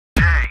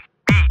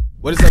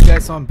What is up,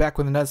 guys? So I'm back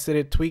with another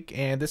Cydia Tweak,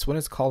 and this one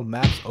is called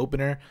Maps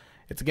Opener.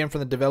 It's again from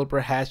the developer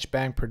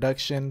Hashbang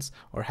Productions,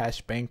 or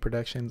Hashbang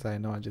Productions. I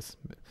know I just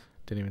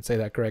didn't even say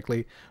that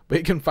correctly, but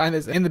you can find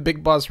this in the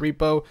Big Boss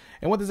repo.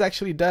 And what this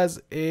actually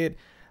does, it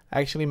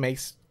actually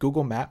makes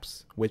Google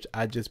Maps, which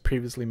I just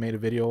previously made a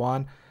video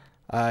on,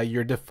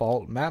 your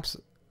default maps.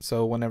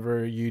 So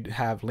whenever you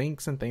have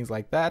links and things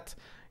like that,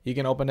 you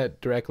can open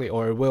it directly,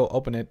 or it will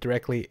open it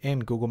directly in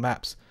Google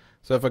Maps.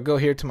 So if I go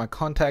here to my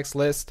contacts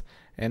list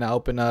and I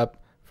open up,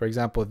 for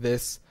example,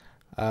 this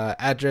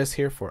address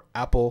here for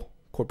Apple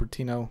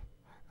Cupertino,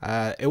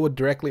 it would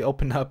directly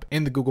open up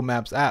in the Google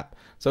Maps app.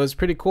 So it's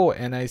pretty cool.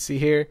 And I see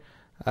here,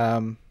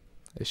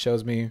 it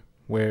shows me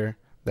where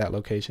that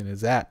location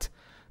is at.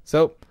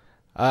 So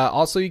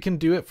also you can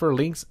do it for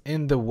links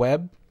in the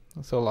web,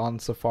 so on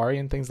Safari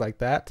and things like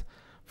that.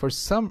 For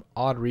some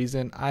odd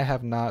reason, I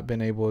have not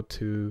been able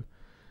to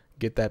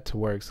get that to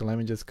work. So let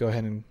me just go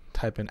ahead and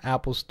type in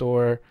Apple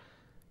Store,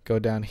 go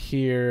down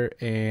here,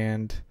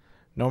 and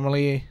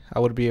normally I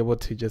would be able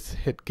to just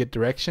hit get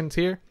directions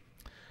here,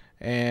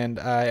 and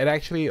it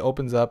actually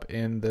opens up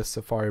in the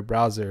Safari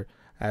browser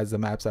as the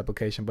Maps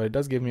application, but it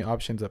does give me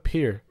options up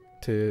here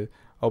to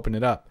open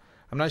it up.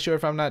 I'm not sure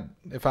if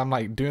I'm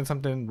like doing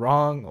something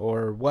wrong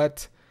or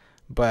what,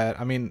 but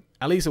I mean,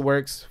 at least it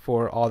works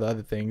for all the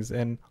other things.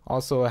 And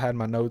also I had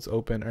my notes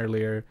open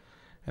earlier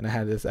and I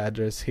had this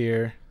address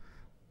here,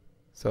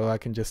 so I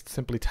can just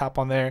simply tap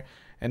on there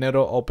and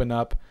it'll open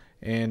up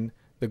in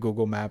the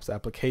Google Maps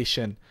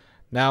application.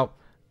 Now,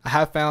 I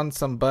have found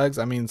some bugs,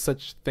 I mean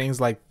such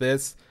things like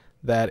this,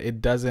 that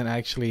it doesn't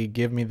actually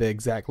give me the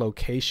exact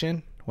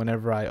location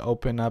whenever I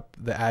open up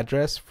the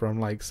address from,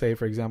 like, say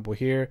for example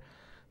here.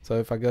 So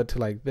if I go to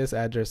like this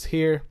address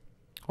here,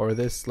 or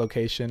this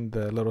location,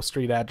 the little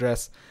street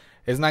address,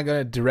 it's not going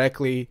to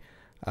directly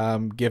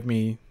give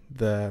me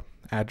the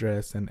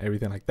address and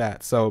everything like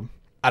that. So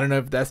I don't know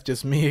if that's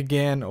just me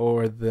again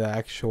or the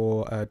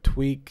actual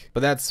tweak,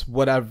 but that's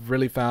what I've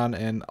really found.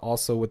 And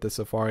also with the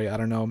Safari, I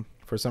don't know,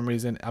 for some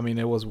reason, I mean,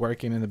 it was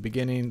working in the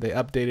beginning. They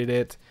updated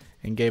it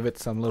and gave it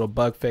some little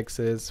bug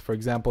fixes. For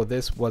example,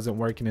 this wasn't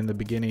working in the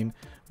beginning,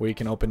 where you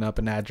can open up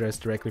an address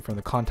directly from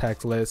the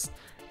contacts list,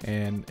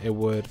 and it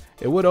would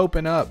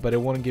open up, but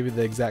it wouldn't give you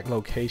the exact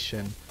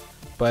location.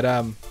 But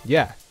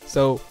yeah,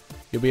 so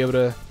you'll be able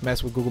to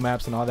mess with Google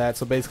Maps and all that.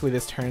 So basically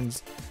this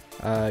turns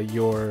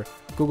your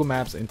Google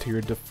Maps into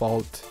your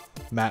default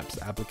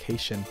Maps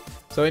application.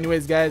 So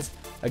anyways, guys,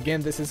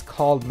 again, this is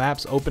called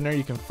Maps Opener.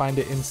 You can find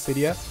it in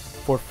Cydia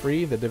for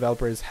free. The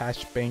developer is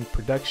Hashbang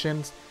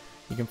Productions.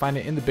 You can find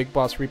it in the Big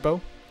Boss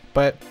repo.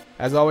 But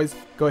as always,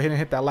 go ahead and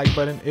hit that like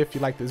button if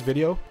you like this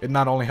video. It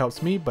not only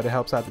helps me, but it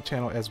helps out the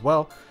channel as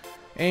well.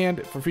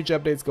 And for future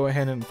updates, go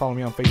ahead and follow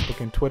me on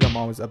Facebook and Twitter. I'm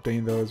always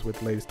updating those with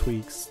the latest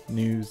tweaks,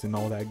 news, and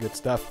all that good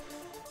stuff.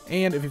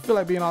 And if you feel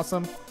like being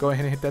awesome, go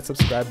ahead and hit that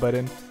subscribe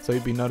button so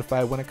you'll be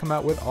notified when I come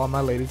out with all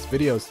my latest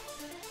videos.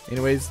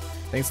 Anyways,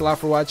 thanks a lot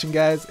for watching,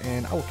 guys,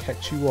 and I will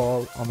catch you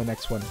all on the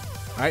next one.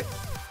 Alright,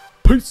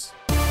 peace!